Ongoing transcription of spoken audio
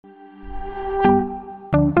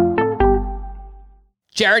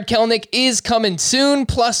Jarred Kelenic is coming soon.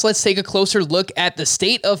 Plus, let's take a closer look at the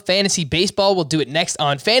state of fantasy baseball. We'll do it next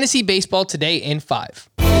on Fantasy Baseball Today in 5.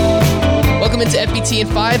 Welcome into FBT in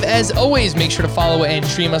 5. As always, make sure to follow and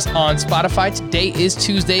stream us on Spotify. Today is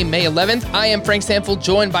Tuesday, May 11th. I am Frank Stanfield,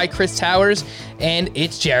 joined by Chris Towers, and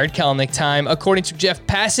it's Jarred Kelenic time. According to Jeff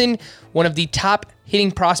Passan, one of the top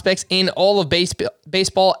hitting prospects in all of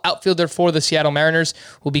baseball, outfielder for the Seattle Mariners,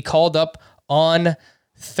 will be called up on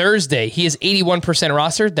Thursday. He is 81%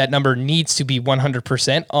 rostered. That number needs to be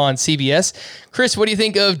 100% on CBS. Chris, what do you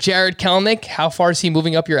think of Jarred Kelenic? How far is he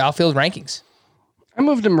moving up your outfield rankings? I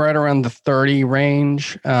moved him right around the 30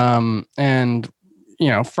 range. And,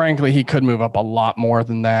 frankly, he could move up a lot more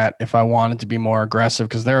than that if I wanted to be more aggressive,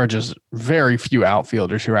 because there are just very few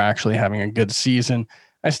outfielders who are actually having a good season.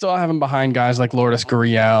 I still have him behind guys like Lourdes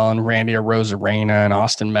Gurriel and Randy Arozarena and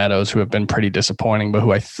Austin Meadows, who have been pretty disappointing, but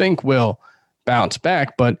who I think will bounce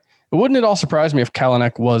back. But wouldn't it all surprise me if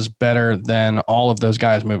Kelenic was better than all of those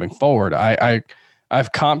guys moving forward?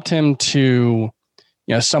 I've comped him to,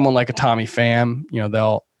 someone like a Tommy Pham.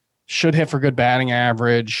 They'll should hit for good batting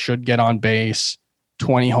average, should get on base,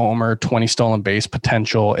 20 homer, 20 stolen base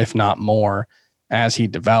potential, if not more, as he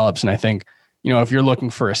develops. And I think, if you're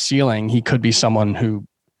looking for a ceiling, he could be someone who,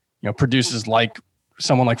 produces like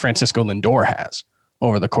someone like Francisco Lindor has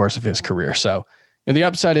over the course of his career. So the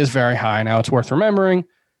upside is very high. Now, it's worth remembering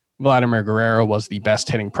Vladimir Guerrero was the best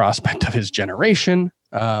hitting prospect of his generation.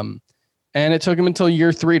 And it took him until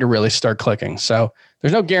year 3 to really start clicking. So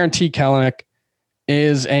there's no guarantee Kelenic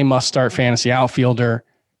is a must-start fantasy outfielder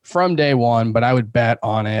from day one, but I would bet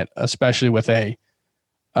on it, especially with a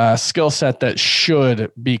skill set that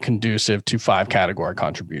should be conducive to 5 category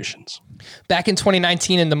contributions. Back in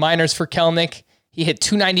 2019 in the minors for Kelenic, he hit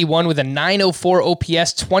 .291 with a .904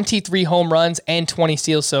 OPS, 23 home runs, and 20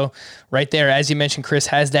 steals. So right there, as you mentioned, Chris,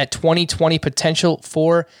 has that 2020 potential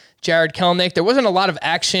for Jarred Kelenic. There wasn't a lot of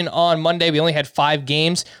action on Monday. We only had 5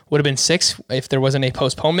 games. Would have been 6 if there wasn't a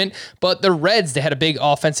postponement. But the Reds, they had a big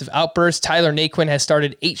offensive outburst. Tyler Naquin has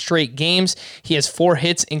started 8 straight games. He has 4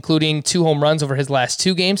 hits, including 2 home runs over his last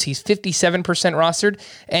 2 games. He's 57% rostered.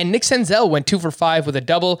 And Nick Senzel went 2 for 5 with a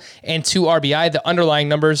double and 2 RBI. The underlying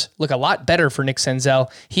numbers look a lot better for Nick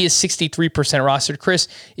Senzel. He is 63% rostered. Chris,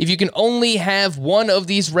 if you can only have one of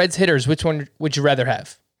these Reds hitters, which one would you rather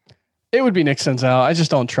have? It would be Nick Senzel. I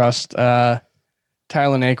just don't trust Tyler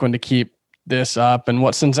Naquin to keep this up. And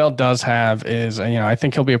what Senzel does have is, I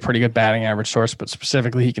think he'll be a pretty good batting average source, but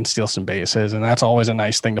specifically he can steal some bases. And that's always a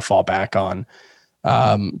nice thing to fall back on.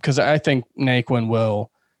 Because I think Naquin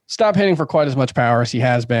will stop hitting for quite as much power as he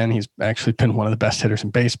has been. He's actually been one of the best hitters in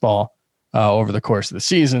baseball over the course of the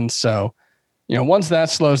season. So, once that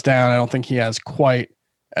slows down, I don't think he has quite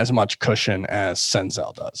as much cushion as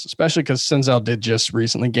Senzel does, especially because Senzel did just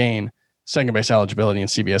recently gain second base eligibility in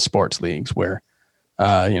CBS sports leagues where,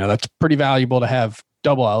 that's pretty valuable to have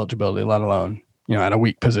double eligibility, let alone, at a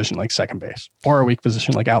weak position like second base or a weak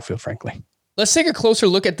position like outfield, frankly. Let's take a closer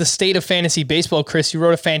look at the state of fantasy baseball. Chris, you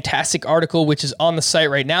wrote a fantastic article, which is on the site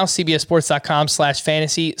right now,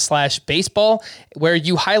 cbssports.com/fantasy/baseball, where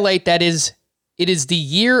you highlight it is the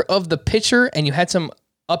year of the pitcher, and you had some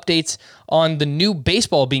updates on the new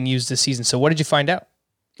baseball being used this season. So what did you find out?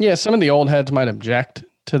 Yeah, some of the old heads might object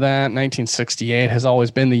to that. 1968 has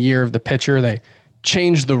always been the year of the pitcher. They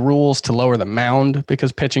changed the rules to lower the mound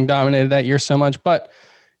because pitching dominated that year so much. But,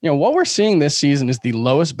 what we're seeing this season is the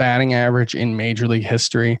lowest batting average in Major League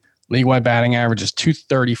history. League-wide batting average is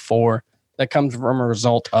 .234. That comes from a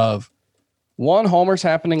result of, 1, homers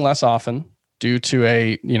happening less often due to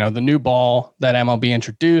the new ball that MLB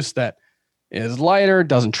introduced that is lighter,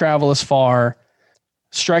 doesn't travel as far.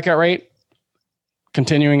 Strikeout rate,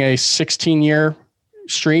 continuing a 16-year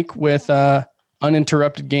streak with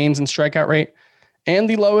uninterrupted gains in strikeout rate, and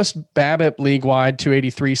the lowest BABIP league-wide,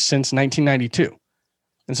 283, since 1992.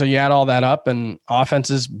 And so you add all that up, and offense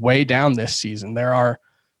is way down this season. There are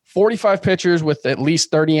 45 pitchers with at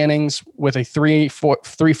least 30 innings with a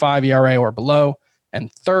 3.5 ERA or below,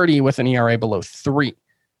 and 30 with an ERA below 3.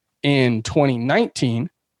 In 2019,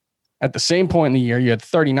 at the same point in the year, you had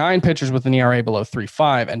 39 pitchers with an ERA below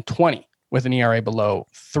 3.5 and 20 with an ERA below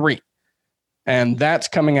 3. And that's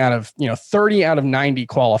coming out of, 30 out of 90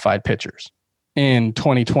 qualified pitchers in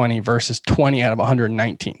 2020 versus 20 out of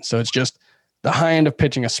 119. So it's just the high end of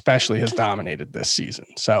pitching especially has dominated this season.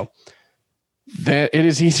 So it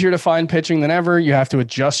is easier to find pitching than ever. You have to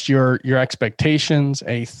adjust your expectations.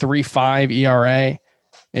 A 3.5 ERA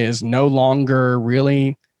is no longer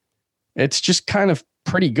really, it's just kind of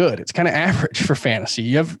pretty good. It's kind of average for fantasy.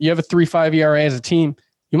 You have a 3.5 ERA as a team,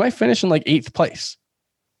 you might finish in like 8th place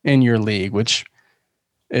in your league, which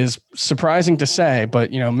is surprising to say,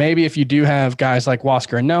 but maybe if you do have guys like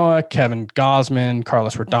Huascar Ynoa, Kevin Gausman,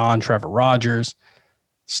 Carlos Rodon, Trevor Rogers,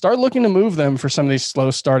 start looking to move them for some of these slow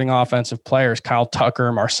starting offensive players, Kyle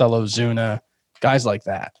Tucker, Marcelo Zuna, guys like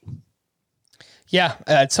that. Yeah,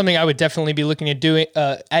 it's something I would definitely be looking at doing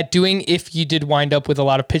if you did wind up with a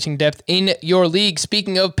lot of pitching depth in your league.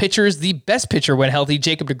 Speaking of pitchers, the best pitcher when healthy,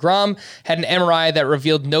 Jacob deGrom, had an MRI that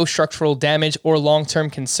revealed no structural damage or long-term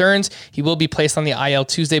concerns. He will be placed on the IL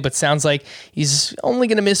Tuesday, but sounds like he's only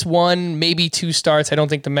going to miss 1, maybe 2 starts. I don't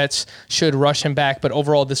think the Mets should rush him back, but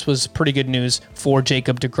overall, this was pretty good news for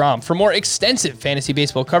Jacob deGrom. For more extensive fantasy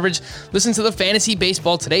baseball coverage, listen to the Fantasy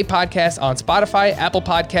Baseball Today podcast on Spotify, Apple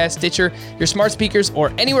Podcasts, Stitcher, your smart speakers,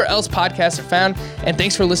 or anywhere else podcasts are found. And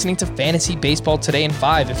thanks for listening to Fantasy Baseball Today in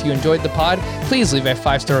 5. If you enjoyed the pod, please leave a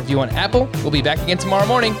 5-star review on Apple. We'll be back again tomorrow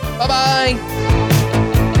morning. Bye-bye.